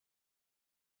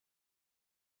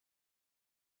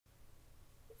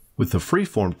With the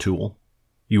Freeform tool,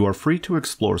 you are free to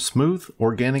explore smooth,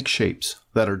 organic shapes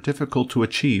that are difficult to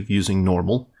achieve using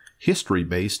normal,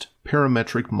 history-based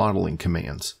parametric modeling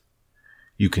commands.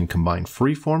 You can combine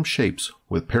freeform shapes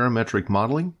with parametric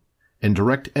modeling and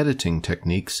direct editing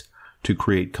techniques to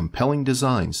create compelling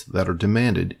designs that are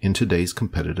demanded in today's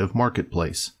competitive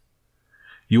marketplace.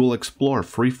 You will explore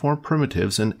freeform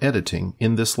primitives and editing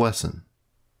in this lesson.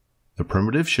 The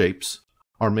primitive shapes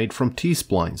are made from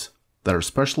T-splines that are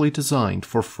specially designed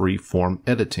for freeform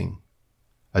editing.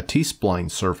 A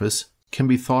T-spline surface can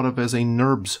be thought of as a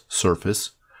NURBS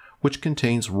surface, which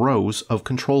contains rows of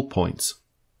control points.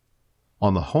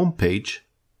 On the home page,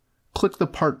 click the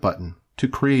Part button to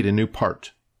create a new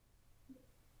part.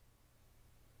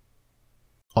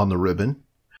 On the ribbon,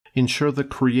 ensure the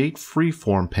Create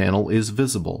Freeform panel is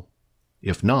visible.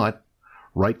 If not,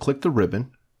 right-click the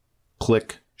ribbon,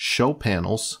 click Show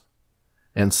Panels,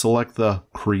 and select the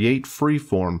Create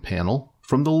Freeform panel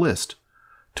from the list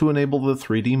to enable the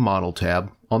 3D Model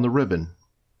tab on the ribbon.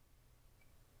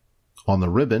 On the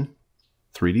ribbon,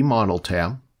 3D Model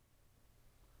tab,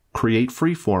 Create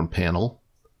Freeform panel,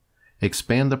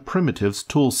 expand the Primitives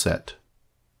toolset.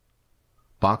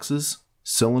 Boxes,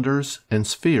 cylinders, and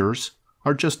spheres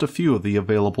are just a few of the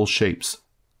available shapes.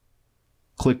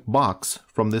 Click Box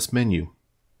from this menu.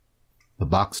 The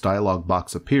Box dialog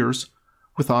box appears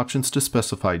with options to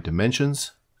specify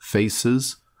dimensions,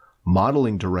 faces,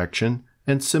 modeling direction,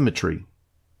 and symmetry.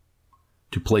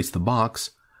 To place the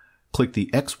box, click the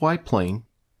XY plane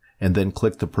and then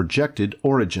click the projected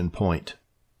origin point.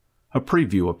 A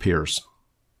preview appears.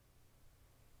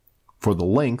 For the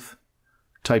length,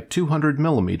 type 200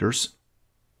 millimeters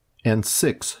and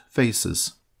 6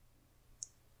 faces.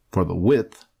 For the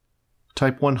width,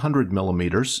 type 100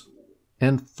 millimeters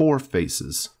and 4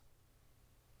 faces.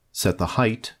 Set the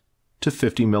height to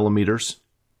 50 millimeters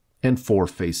and 4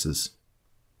 faces.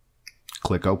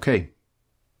 Click OK.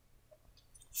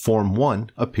 Form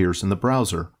 1 appears in the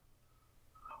browser.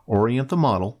 Orient the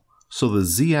model so the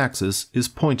Z-axis is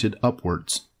pointed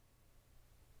upwards.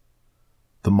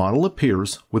 The model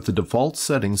appears with the default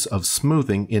settings of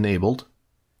smoothing enabled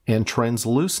and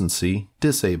translucency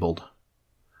disabled.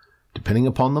 Depending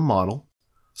upon the model,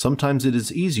 sometimes it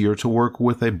is easier to work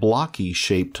with a blocky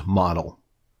shaped model.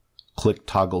 Click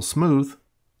Toggle Smooth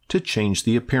to change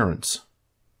the appearance.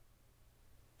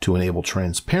 To enable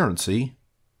transparency,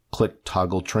 click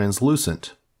Toggle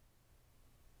Translucent.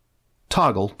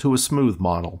 Toggle to a smooth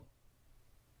model.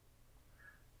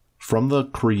 From the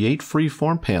Create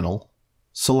Freeform panel,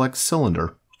 select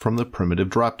Cylinder from the Primitive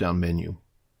drop-down menu.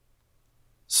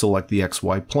 Select the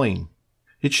XY plane.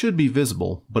 It should be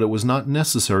visible, but it was not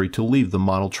necessary to leave the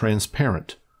model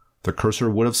transparent. The cursor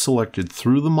would have selected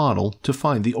through the model to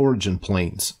find the origin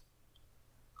planes.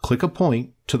 Click a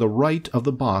point to the right of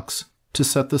the box to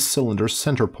set the cylinder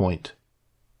center point.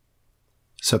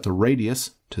 Set the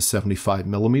radius to 75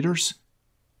 millimeters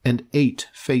and 8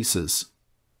 faces.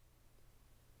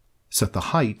 Set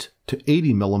the height to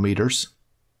 80 millimeters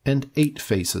and 8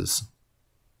 faces.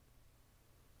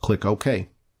 Click OK.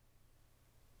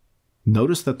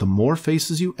 Notice that the more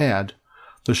faces you add,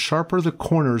 the sharper the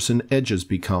corners and edges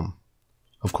become.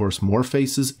 Of course, more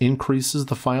faces increases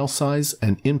the file size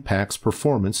and impacts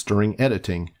performance during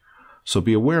editing, so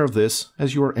be aware of this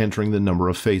as you are entering the number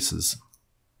of faces.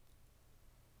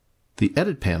 The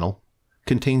Edit panel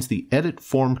contains the Edit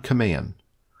Form command.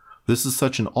 This is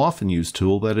such an often used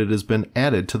tool that it has been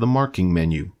added to the marking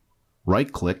menu.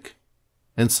 Right-click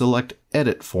and select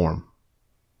Edit Form.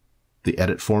 The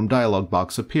Edit Form dialog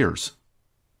box appears.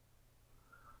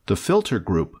 The Filter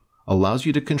group allows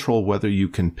you to control whether you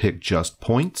can pick just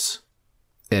points,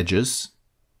 edges,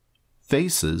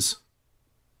 faces,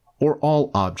 or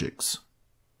all objects.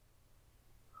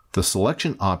 The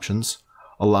selection options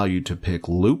allow you to pick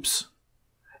loops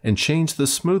and change the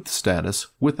smooth status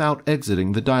without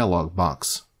exiting the dialog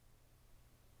box.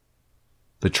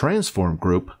 The Transform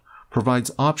group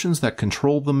provides options that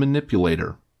control the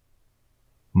manipulator.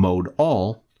 Mode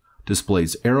All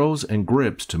displays arrows and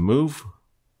grips to move,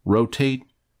 rotate,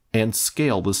 and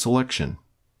scale the selection.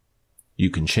 You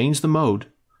can change the mode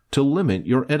to limit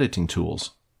your editing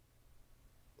tools.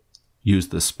 Use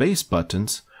the space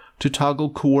buttons to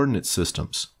toggle coordinate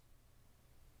systems.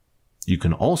 You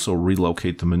can also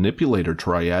relocate the manipulator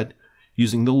triad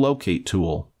using the Locate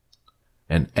tool,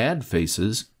 and add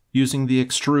faces using the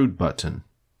Extrude button.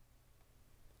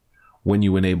 When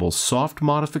you enable soft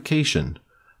modification,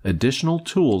 additional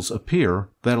tools appear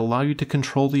that allow you to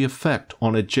control the effect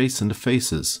on adjacent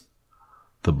faces.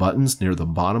 The buttons near the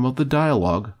bottom of the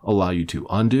dialog allow you to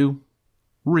undo,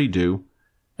 redo,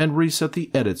 and reset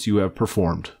the edits you have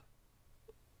performed.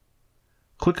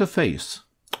 click a face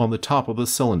on the top of the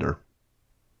cylinder.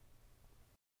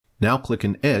 Now click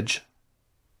an edge,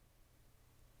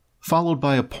 followed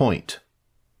by a point.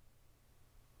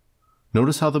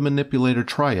 Notice how the manipulator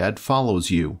triad follows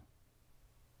you.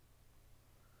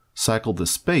 Cycle the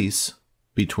space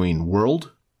between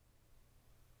World,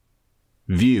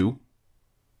 View,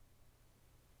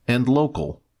 and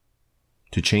Local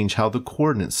to change how the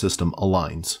coordinate system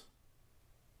aligns.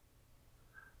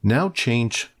 Now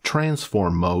change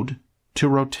Transform mode to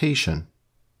Rotation.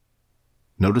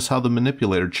 Notice how the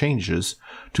manipulator changes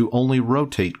to only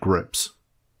rotate grips.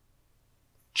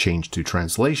 Change to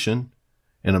Translation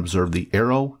and observe the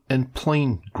arrow and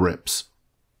plane grips.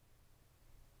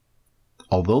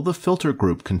 Although the filter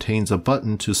group contains a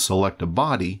button to select a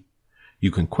body,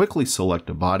 you can quickly select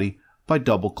a body by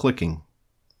double-clicking.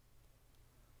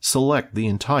 Select the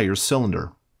entire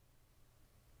cylinder.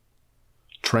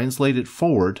 Translate it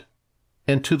forward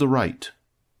and to the right.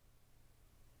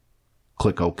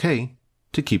 Click OK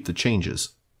to keep the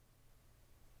changes.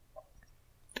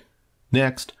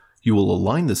 Next, you will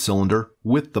align the cylinder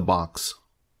with the box.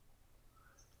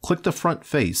 Click the front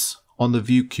face on the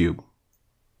view cube.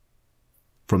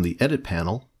 From the Edit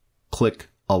panel, click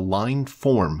Align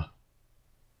Form.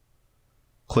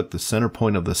 Click the center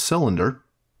point of the cylinder,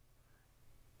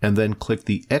 and then click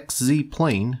the XZ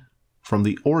plane from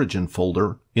the Origin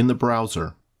folder in the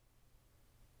browser.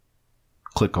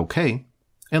 Click OK,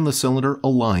 and the cylinder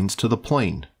aligns to the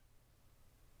plane.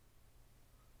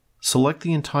 Select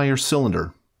the entire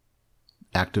cylinder,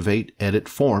 activate Edit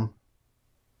Form,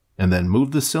 and then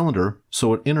move the cylinder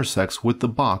so it intersects with the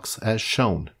box as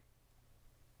shown.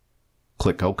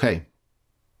 Click OK.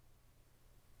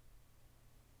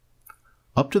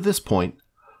 Up to this point,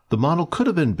 the model could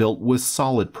have been built with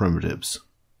solid primitives.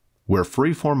 Where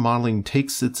freeform modeling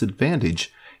takes its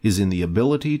advantage is in the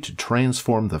ability to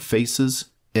transform the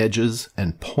faces, edges,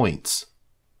 and points.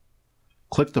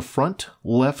 Click the front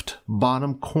left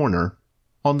bottom corner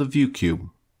on the view cube.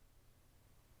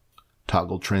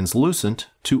 Toggle Translucent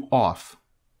to Off.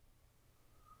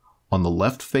 On the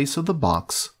left face of the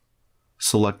box,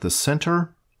 select the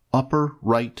center upper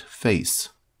right face.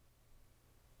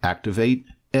 Activate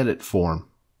Edit Form.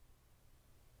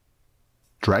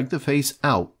 Drag the face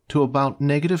out to about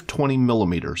 -20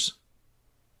 millimeters.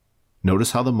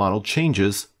 Notice how the model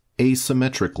changes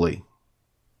asymmetrically.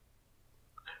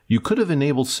 You could have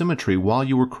enabled symmetry while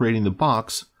you were creating the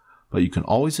box, but you can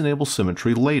always enable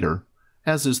symmetry later,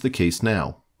 as is the case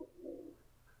now.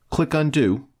 Click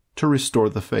Undo to restore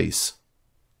the face.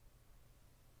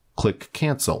 Click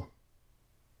Cancel.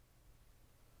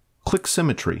 Click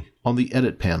Symmetry on the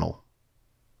Edit panel.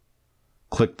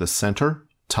 Click the center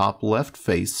top left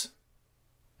face,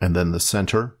 and then the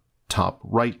center top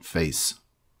right face.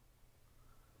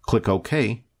 Click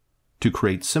OK to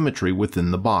create symmetry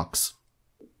within the box.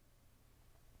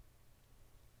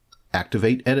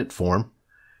 Activate Edit Form,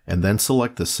 and then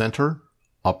select the center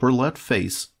upper left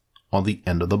face on the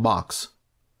end of the box.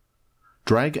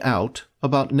 Drag out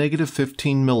about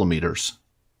 -15 millimeters.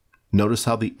 Notice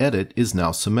how the edit is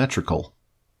now symmetrical.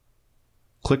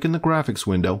 Click in the graphics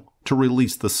window to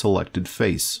release the selected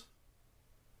face.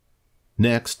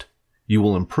 Next, you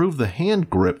will improve the hand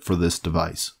grip for this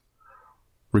device.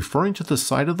 Referring to the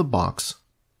side of the box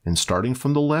and starting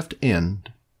from the left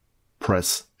end,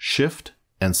 press Shift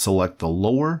and select the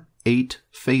lower 8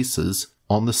 faces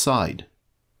on the side.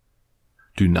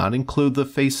 Do not include the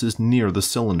faces near the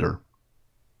cylinder.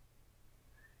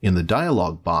 In the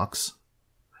dialog box,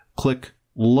 click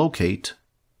Locate,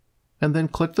 and then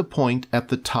click the point at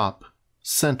the top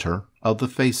center of the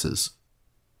faces.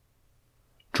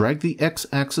 Drag the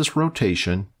X-axis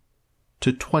rotation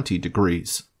to 20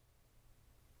 degrees.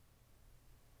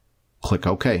 Click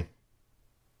OK.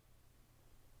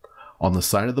 On the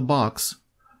side of the box,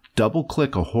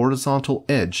 double-click a horizontal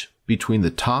edge between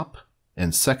the top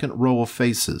and second row of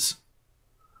faces.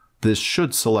 This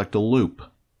should select a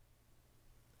loop.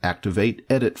 Activate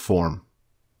Edit Form.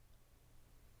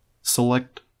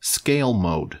 Select Scale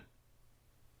Mode.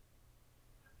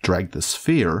 Drag the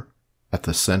sphere at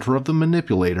the center of the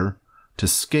manipulator to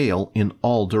scale in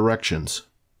all directions.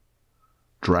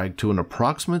 Drag to an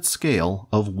approximate scale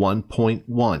of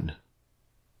 1.1.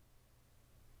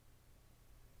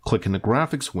 Click in the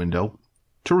graphics window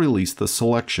to release the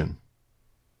selection.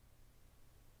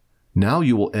 Now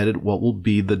you will edit what will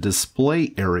be the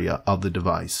display area of the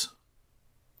device.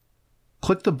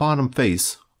 Click the bottom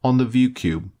face on the view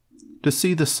cube to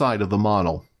see the side of the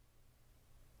model.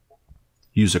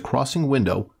 Use a crossing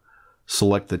window,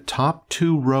 select the top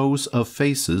 2 rows of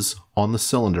faces on the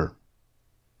cylinder.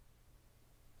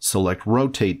 Select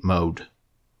Rotate Mode.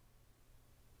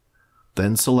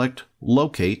 Then select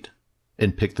Locate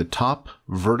and pick the top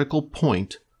vertical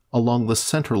point along the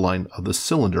center line of the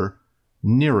cylinder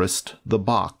nearest the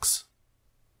box.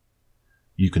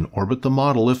 You can orbit the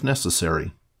model if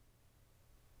necessary.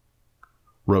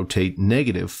 Rotate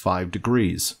 -5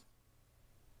 degrees.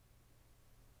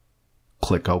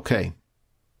 Click OK.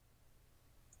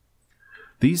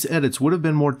 These edits would have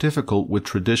been more difficult with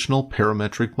traditional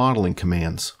parametric modeling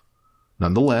commands.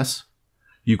 Nonetheless,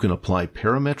 you can apply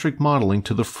parametric modeling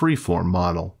to the Freeform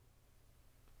model.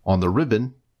 On the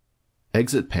ribbon,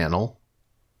 Exit panel,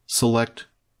 select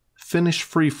Finish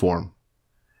Freeform,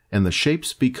 and the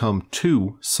shapes become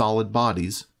 2 solid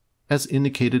bodies, as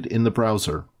indicated in the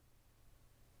browser.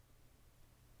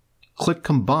 Click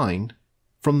Combine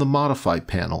from the Modify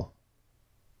panel.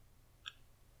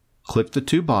 Click the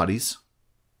 2 bodies,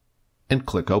 and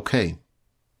click OK.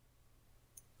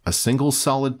 A single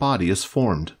solid body is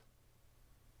formed.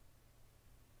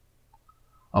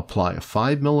 Apply a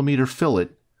 5 mm fillet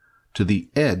to the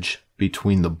edge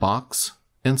between the box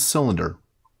and cylinder.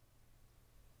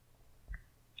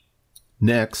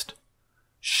 Next,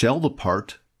 shell the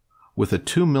part with a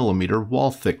 2 mm wall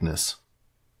thickness.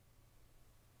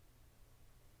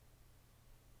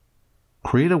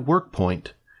 Create a work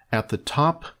point at the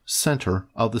top center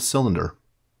of the cylinder.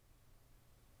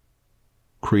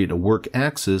 Create a work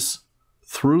axis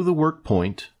through the work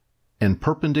point and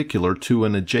perpendicular to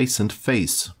an adjacent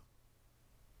face.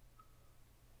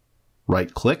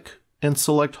 Right-click and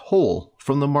select Hole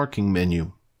from the marking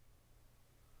menu.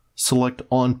 Select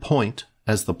On Point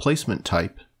as the placement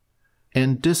type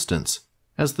and Distance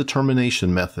as the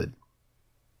termination method.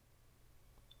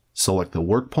 Select the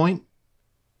work point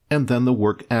and then the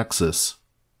work axis.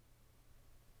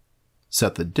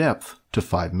 Set the depth to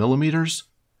 5 mm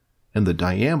and the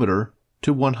diameter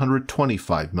to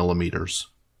 125 mm.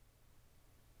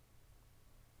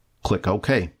 Click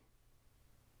OK.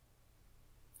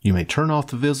 You may turn off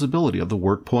the visibility of the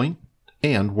work point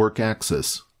and work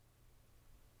axis.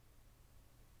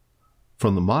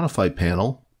 From the Modify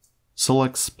panel,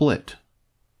 select Split.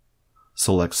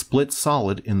 Select Split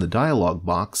Solid in the dialog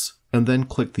box and then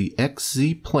click the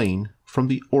XZ plane from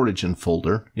the Origin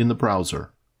folder in the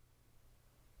browser.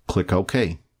 Click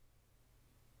OK.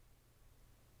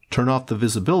 Turn off the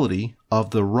visibility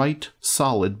of the right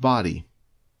solid body.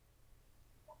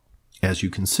 As you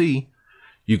can see,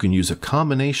 you can use a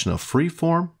combination of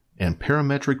freeform and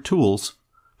parametric tools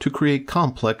to create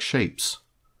complex shapes.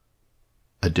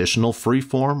 Additional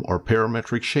freeform or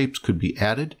parametric shapes could be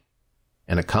added,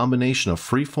 and a combination of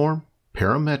freeform,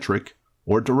 parametric,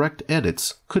 or direct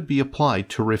edits could be applied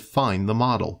to refine the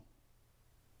model.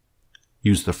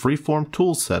 Use the Freeform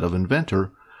toolset of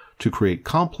Inventor to create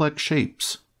complex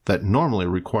shapes that normally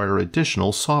require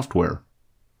additional software.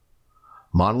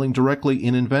 Modeling directly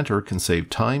in Inventor can save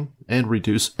time and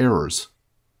reduce errors.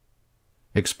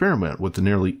 Experiment with the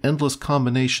nearly endless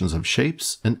combinations of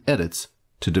shapes and edits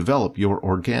to develop your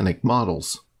organic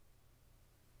models.